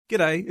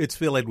G'day, it's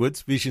Phil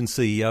Edwards, Vision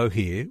CEO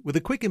here, with a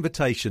quick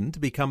invitation to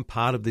become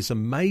part of this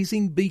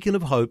amazing beacon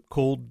of hope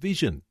called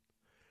Vision.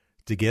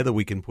 Together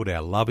we can put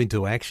our love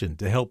into action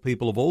to help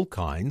people of all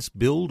kinds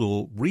build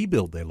or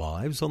rebuild their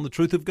lives on the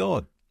truth of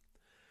God.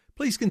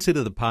 Please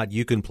consider the part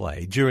you can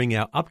play during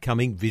our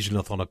upcoming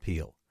Visionathon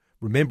appeal,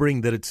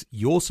 remembering that it's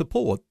your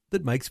support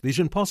that makes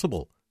Vision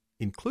possible,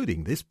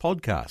 including this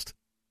podcast.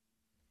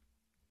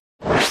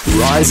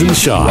 Rise and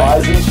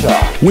Shine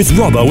with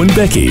Robbo and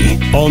Becky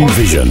on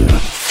Vision.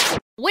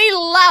 We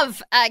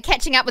love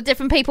catching up with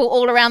different people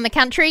all around the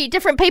country,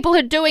 different people who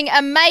are doing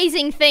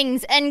amazing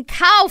things. And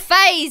Carl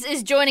Faze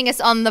is joining us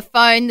on the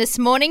phone this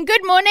morning.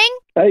 Good morning.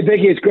 Hey,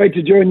 Becky, it's great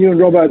to join you and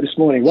Robbo this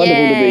morning.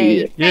 Wonderful to be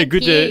here. Yeah,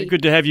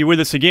 good to have you with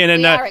us again.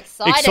 And we are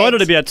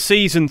excited about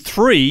Season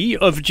 3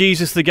 of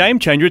Jesus the Game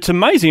Changer. It's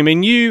amazing. I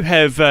mean, you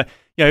have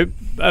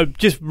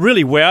just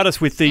really wowed us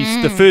with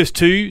the first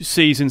two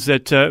seasons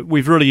that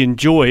we've really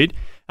enjoyed.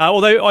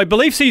 Although I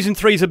believe Season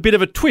 3 is a bit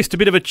of a twist, a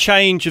bit of a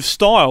change of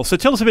style. So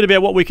tell us a bit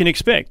about what we can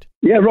expect.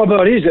 Yeah,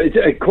 Robbo, it is.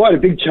 It's quite a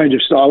big change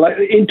of style.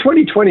 In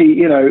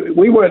 2020,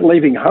 we weren't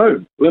leaving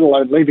home, let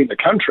alone leaving the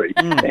country.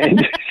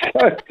 And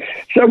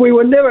so we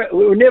were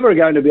never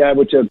going to be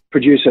able to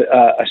produce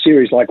a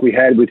series like we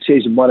had with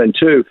Season 1 and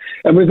 2.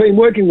 And we've been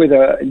working with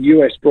a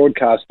US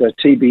broadcaster,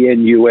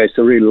 TBN US,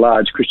 a really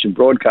large Christian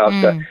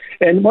broadcaster.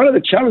 And one of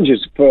the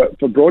challenges for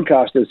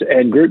broadcasters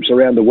and groups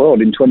around the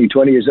world in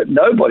 2020 is that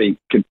nobody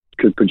could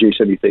produce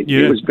anything.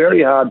 Yeah. It was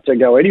very hard to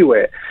go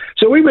anywhere.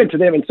 So we went to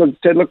them and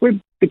said, look,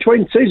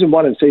 between Season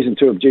 1 and Season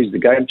 2 of Jesus the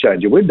Game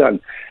Changer, we've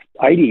done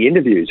 80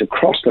 interviews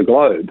across the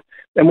globe,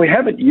 and we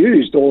haven't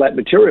used all that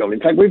material. In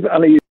fact, we've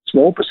only used a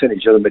small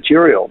percentage of the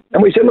material.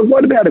 And we said, look,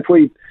 what about if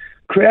we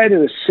created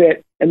a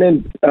set and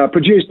then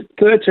produced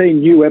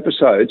 13 new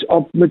episodes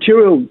of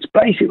material that's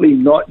basically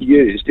not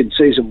used in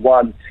Season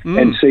 1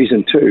 and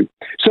Season 2.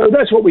 So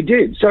that's what we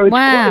did. So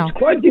it's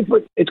quite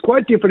different. It's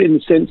quite different in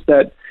the sense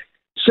that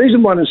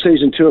Season 1 and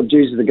Season 2 of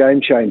Jesus the Game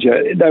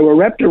Changer, they were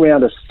wrapped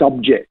around a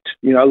subject,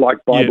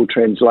 like Bible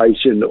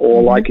translation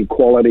or like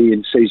equality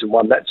in Season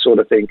 1, that sort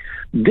of thing.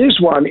 This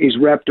one is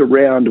wrapped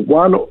around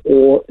one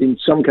or, in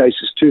some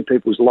cases, two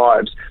people's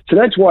lives. So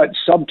that's why its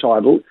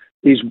subtitle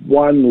is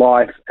One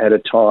Life at a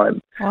Time.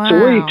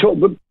 Wow.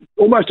 So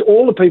almost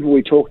all the people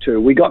we talked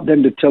to, we got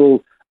them to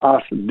tell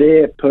us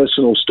their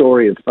personal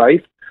story of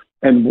faith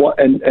and what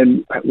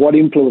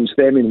influenced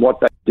them in what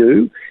they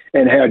do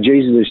and how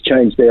Jesus has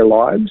changed their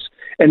lives.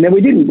 And then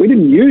we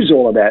didn't use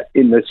all of that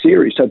in the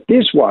series. So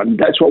this one,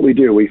 that's what we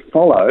do. We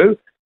follow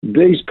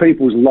these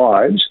people's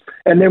lives,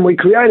 and then we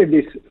created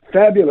this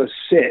fabulous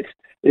set.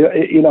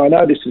 I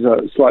know this is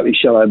slightly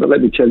shallow, but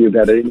let me tell you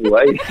about it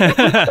anyway.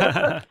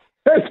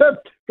 There's a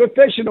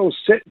professional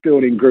set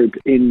building group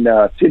in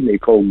Sydney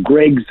called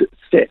Greg's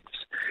Sets.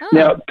 Oh.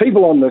 Now,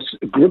 people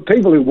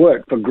who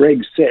work for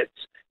Greg's Sets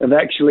have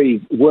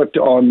actually worked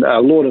on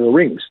Lord of the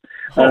Rings.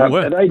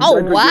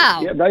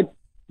 Wow!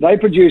 They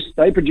produce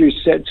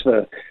sets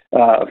for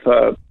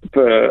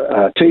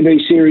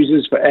TV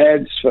series, for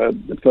ads,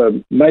 for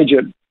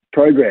major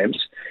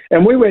programs.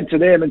 And we went to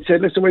them and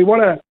said, listen, we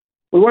want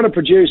to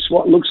produce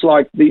what looks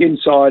like the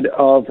inside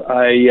of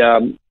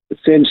a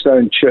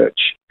sandstone church.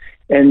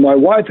 And my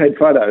wife had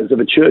photos of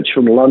a church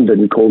from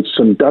London called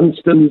St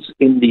Dunstan's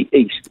in the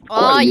East.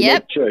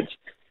 Church.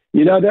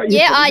 You know that?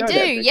 Yeah, I do.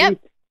 Yep.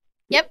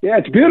 Yep. Yeah,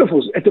 it's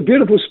beautiful. It's a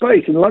beautiful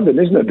space in London,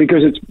 isn't it?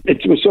 Because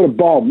it was sort of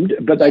bombed,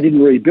 but they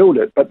didn't rebuild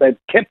it, but they've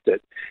kept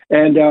it.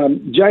 And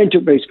Jane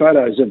took these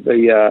photos of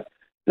the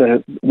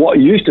what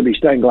used to be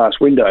stained glass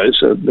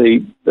windows,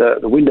 the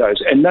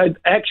windows, and they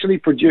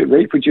actually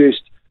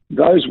reproduced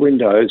those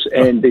windows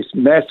and this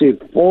massive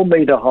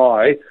 4-metre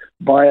high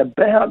by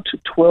about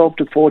 12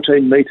 to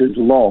 14 metres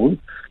long,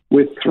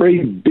 with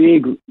 3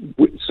 big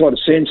sort of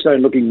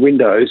sandstone-looking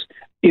windows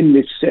in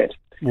this set.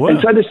 Wow.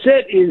 And so the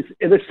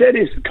set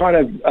is kind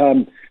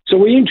of so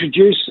we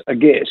introduce a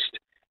guest,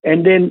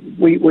 and then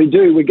we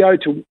go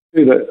to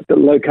the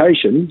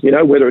location,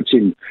 whether it's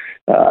in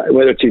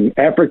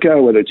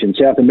Africa, whether it's in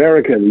South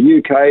America, the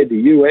UK,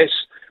 the US,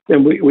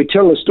 and we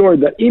tell the story.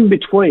 But in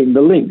between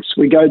the links,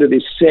 we go to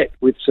this set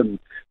with some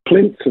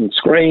plinths and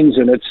screens,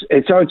 and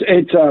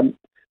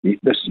you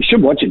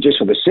should watch it just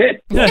for the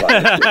set.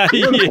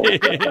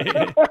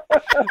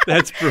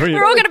 That's brilliant.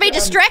 We're all going to be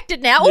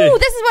distracted now. Yeah. Oh,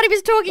 this is what he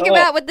was talking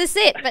about with the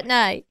set, but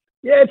no.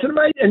 Yeah, it's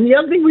amazing. And the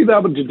other thing we've been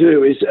able to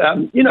do is,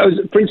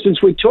 for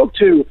instance, we talked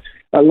to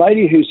a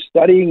lady who's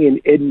studying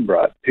in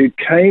Edinburgh who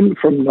came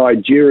from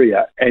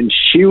Nigeria, and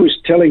she was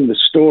telling the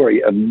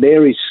story of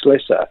Mary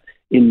Slessor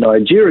in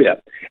Nigeria.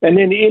 And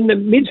then in the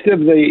midst of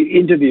the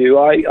interview,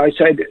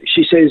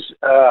 she says,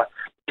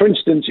 for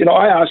instance,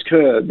 I asked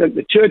her,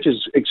 the church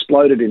has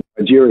exploded in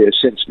Nigeria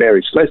since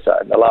Mary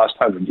Slessor in the last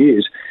 100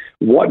 years.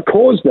 What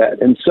caused that?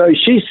 And so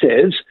she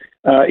says,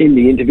 in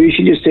the interview,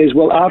 she just says,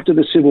 well, after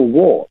the Civil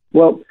War.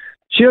 Well,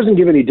 she doesn't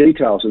give any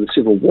details of the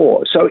Civil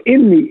War. So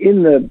in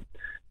the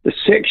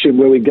section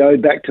where we go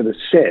back to the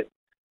set,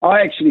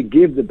 I actually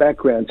give the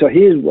background. So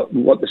here's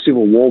what the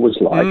Civil War was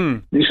like.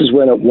 This is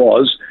when it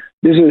was.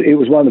 It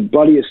was one of the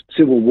bloodiest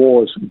civil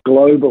wars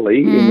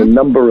globally in the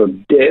number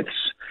of deaths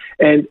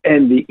and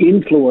the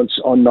influence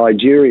on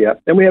Nigeria.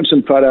 And we have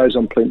some photos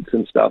on plinths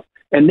and stuff.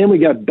 And then we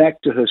go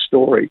back to her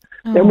story.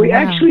 And we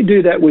actually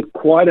do that with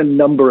quite a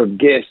number of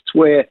guests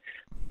where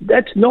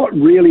that's not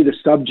really the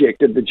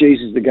subject of the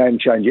Jesus the Game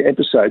Changer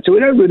episode. So we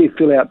don't really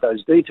fill out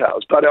those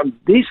details. But on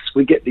this,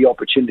 we get the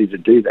opportunity to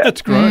do that.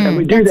 That's great. And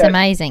we do That's that,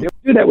 amazing. We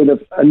do that with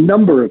a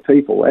number of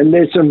people. And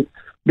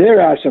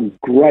there are some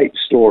great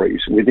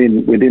stories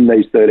within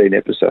these 13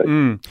 episodes.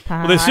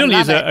 Well, there certainly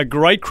is a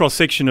great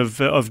cross-section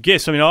of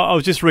guests. I mean, I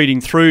was just reading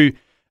through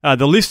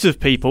the list of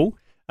people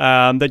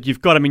that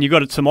you've got. I mean, you've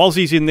got some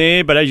Aussies in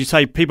there, but as you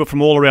say, people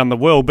from all around the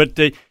world. But,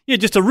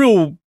 just a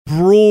real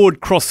broad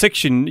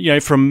cross-section,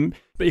 from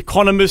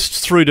economists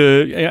through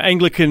to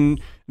Anglican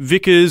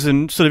vicars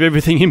and sort of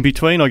everything in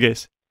between, I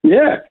guess.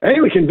 Yeah,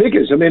 Anglican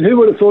vicars. I mean, who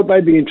would have thought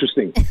they'd be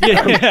interesting?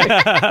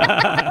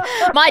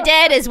 My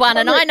dad is one,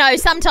 and I know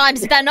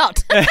sometimes they're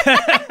not.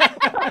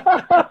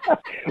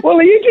 Well,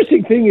 the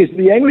interesting thing is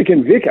the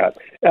Anglican vicar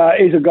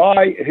is a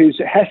guy who's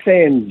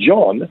Hassan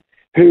John,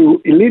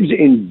 who lives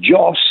in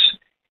Jos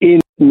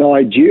in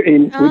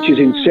Nigeria, which is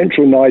in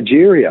central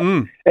Nigeria.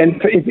 And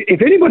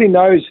if anybody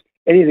knows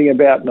anything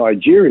about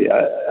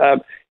Nigeria,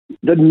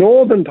 the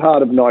northern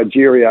part of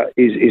Nigeria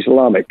is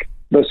Islamic.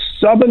 The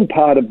southern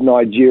part of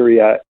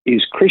Nigeria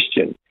is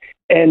Christian.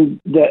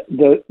 And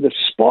the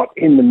spot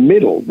in the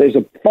middle, there's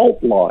a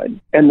fault line.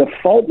 And the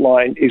fault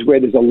line is where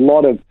there's a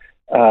lot of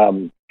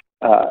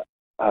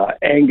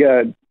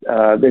anger.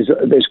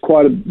 There's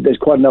quite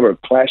a number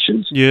of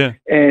clashes. Yeah.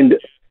 And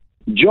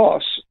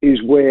Jos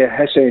is where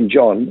Hassan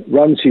John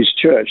runs his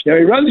church. Now,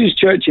 he runs his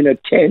church in a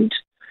tent,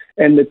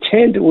 and the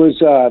tent was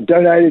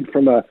donated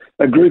from a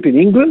group in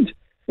England.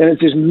 And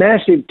it's this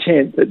massive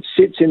tent that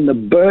sits in the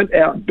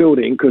burnt-out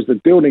building because the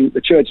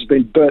church has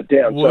been burnt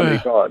down so many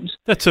times.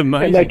 That's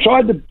amazing. And they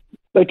tried to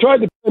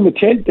burn the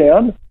tent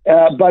down,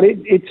 but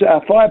it's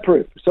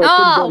fireproof, so it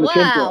couldn't burn the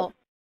tent down.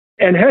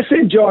 And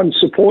Hassan John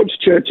supports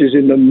churches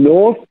in the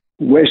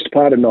northwest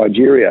part of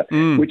Nigeria,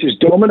 which is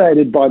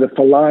dominated by the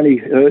Fulani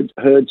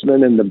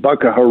herdsmen and the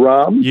Boko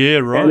Haram. Yeah,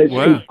 right.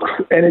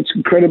 And it's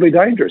incredibly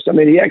dangerous. I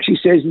mean, he actually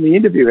says in the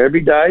interview,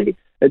 every day,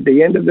 at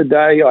the end of the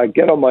day, I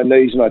get on my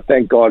knees and I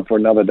thank God for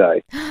another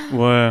day.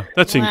 Wow,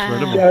 that's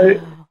incredible.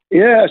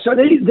 So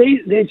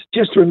these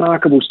just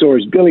remarkable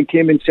stories. Billy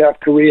Kim in South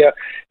Korea,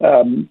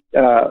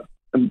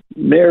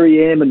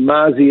 Mary M and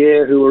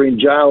Mazier, who were in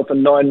jail for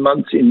 9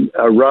 months in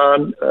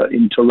Iran,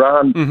 in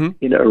Tehran,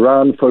 in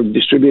Iran for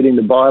distributing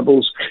the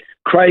Bibles.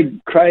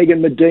 Craig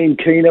and Medine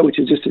Keener, which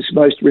is just this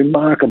most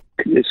remarkable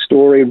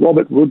story.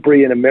 Robert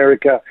Woodbury in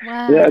America.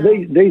 Wow.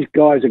 These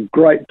guys are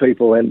great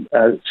people and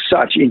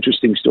such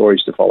interesting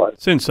stories to follow.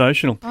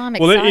 Sensational. Oh,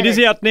 well, it is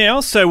out now,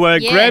 so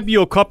grab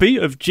your copy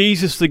of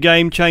Jesus the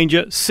Game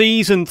Changer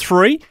Season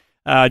 3.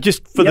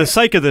 Just for the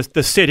sake of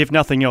the set, if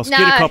nothing else,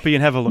 get a copy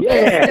and have a look.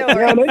 Yeah,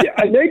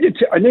 I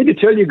need to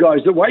tell you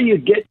guys the way you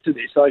get to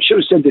this. I should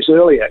have said this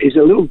earlier. Is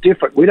a little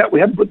different. We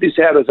haven't put this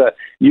out as a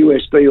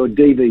USB or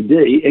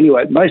DVD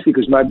anyway. Mostly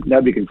because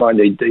nobody can find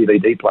these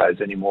DVD players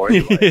anymore.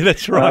 Anyway. Yeah,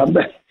 that's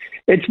right.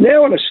 It's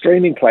now on a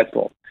streaming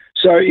platform.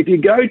 So if you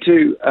go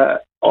to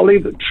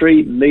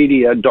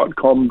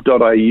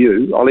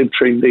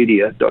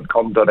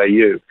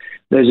olivetreemedia.com.au,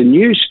 there's a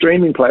new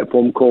streaming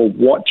platform called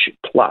Watch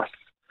Plus.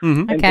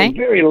 And for a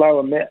very low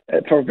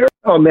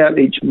amount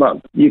each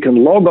month, you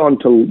can log on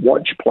to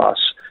Watch Plus,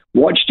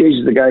 watch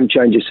Jesus the Game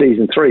Changer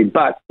Season 3,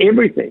 but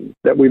everything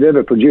that we've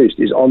ever produced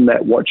is on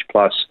that Watch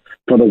Plus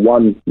for the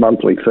one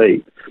monthly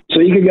fee. So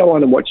you can go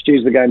on and watch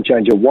Jesus the Game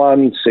Changer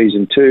 1,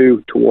 Season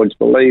 2, Towards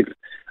Belief,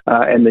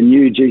 and the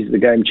new Jesus the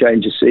Game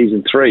Changer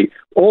Season 3,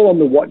 all on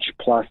the Watch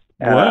Plus.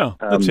 Wow,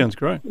 that sounds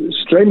great.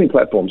 Streaming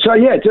platform. So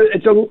yeah,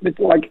 it's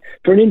like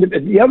for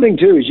the other thing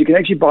too is you can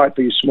actually buy it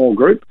for your small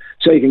group.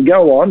 So you can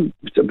go on.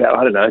 It's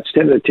about it's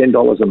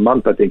 $10 a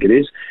month, I think it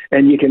is,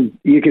 and you can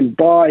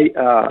buy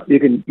you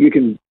can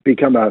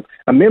become a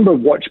member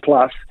of Watch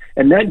Plus,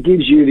 and that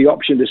gives you the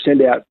option to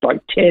send out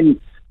like 10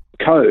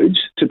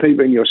 codes to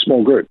people in your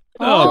small group.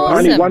 Awesome.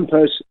 Only one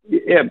person.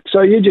 Yeah.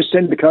 So you just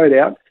send the code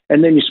out,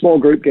 and then your small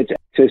group gets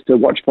access to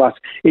Watch Plus.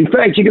 In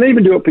fact, you can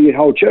even do it for your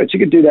whole church. You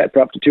can do that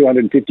for up to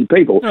 250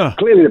 people. Oh.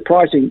 Clearly, the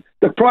pricing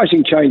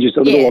changes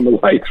a little on the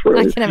way through.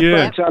 But,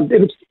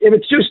 if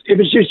it's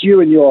just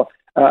you and your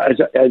as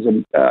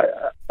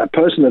a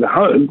person at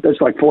home, that's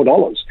like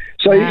 $4.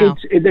 So wow.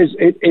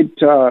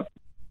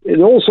 There's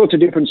all sorts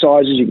of different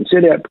sizes. You can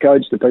send out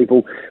codes to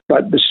people,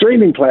 but the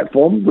streaming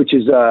platform, which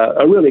is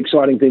a really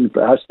exciting thing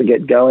for us to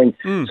get going.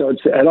 So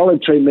it's at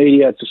Olive Tree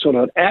Media. It's a sort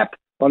of an app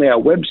on our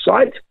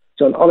website.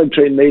 So on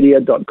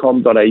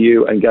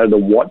olivetreemedia.com.au and go to the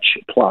Watch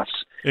Plus.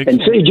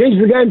 Excellent. And see Jesus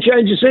the Game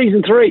Changer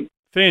Season 3.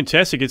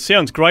 Fantastic. It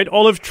sounds great.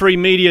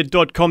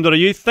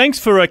 olivetreemedia.com.au. Thanks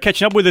for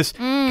catching up with us,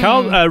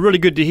 Carl. Really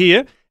good to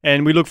hear.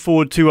 And we look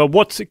forward to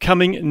what's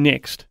coming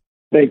next.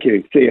 Thank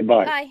you. See you.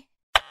 Bye. Bye.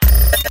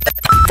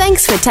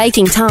 Thanks for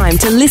taking time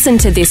to listen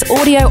to this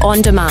audio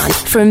on demand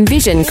from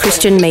Vision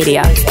Christian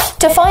Media.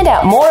 To find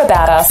out more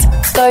about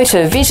us, go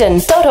to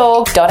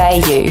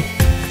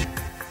vision.org.au.